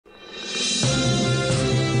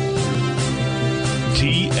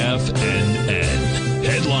TFNN.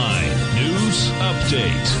 Headline News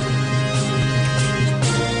Update.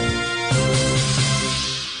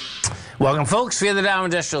 Welcome, folks. Fear the Dow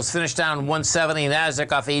Industrials finished down 170,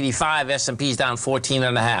 NASDAQ off 85, S&P's down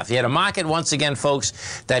 14.5. You had a market, once again,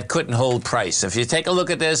 folks, that couldn't hold price. If you take a look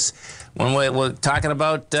at this, when we're talking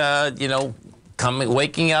about,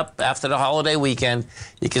 waking up after the holiday weekend,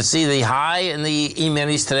 you can see the high in the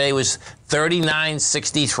E-minis today was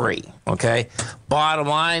 39.63, okay? Bottom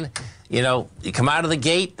line, you come out of the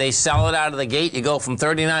gate, they sell it out of the gate. You go from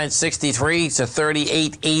 39.63 to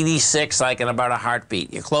 38.86 like in about a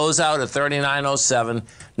heartbeat. You close out at 39.07,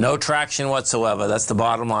 no traction whatsoever. That's the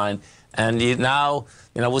bottom line. And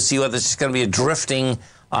we'll see whether it's going to be a drifting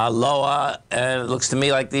lower. And it looks to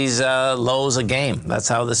me like these lows are game. That's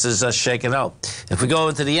how this is shaken out. If we go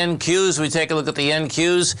into the NQs, we take a look at the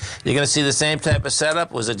NQs, you're going to see the same type of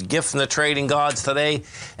setup. It was a gift from the trading gods today.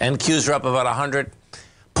 NQs are up about 100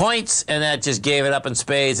 points, and that just gave it up in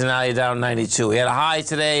spades, and now you're down 92. We had a high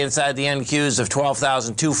today inside the NQs of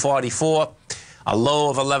 12,244, a low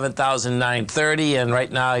of 11,930, and right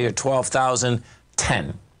now you're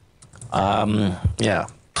 12,010.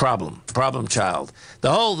 Problem child.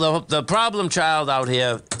 The problem child out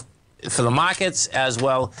here for the markets as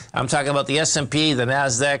well. I'm talking about the S&P, the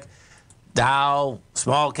NASDAQ, Dow,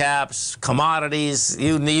 small caps, commodities,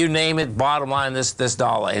 you name it. Bottom line, this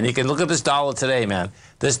dollar. And you can look at this dollar today, man.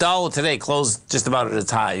 This dollar today closed just about at its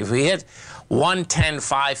high. If we hit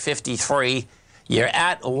 110.553, you're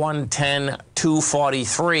at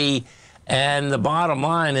 110.243. And the bottom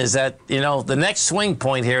line is that, the next swing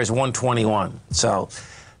point here is 121. So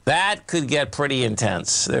that could get pretty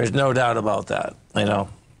intense. There's no doubt about that, But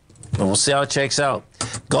we'll see how it shakes out.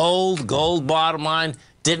 Gold bottom line.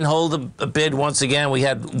 Didn't hold a bid once again. We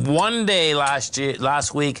had one day last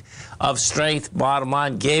week of strength. Bottom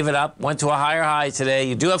line, gave it up, went to a higher high today.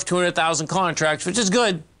 You do have 200,000 contracts, which is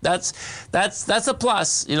good. That's a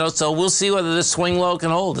plus. So we'll see whether this swing low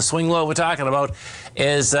can hold. The swing low we're talking about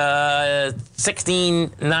is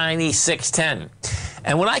 1696.10.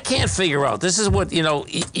 And what I can't figure out, this is what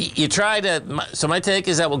you try to. So my take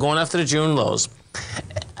is that we're going after the June lows.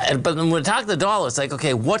 But when we talk the dollar, it's like,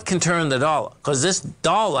 okay, what can turn the dollar? Because this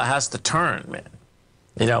dollar has to turn, man.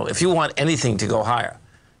 If you want anything to go higher.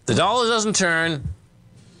 If the dollar doesn't turn,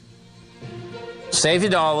 save your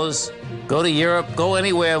dollars, go to Europe, go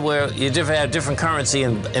anywhere where you have different currency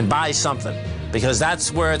and buy something. Because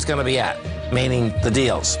that's where it's going to be at, meaning the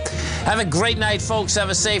deals. Have a great night, folks. Have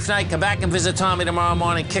a safe night. Come back and visit Tommy tomorrow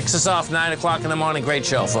morning. Kicks us off 9 o'clock in the morning. Great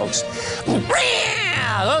show, folks. Go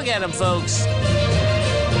get him, folks.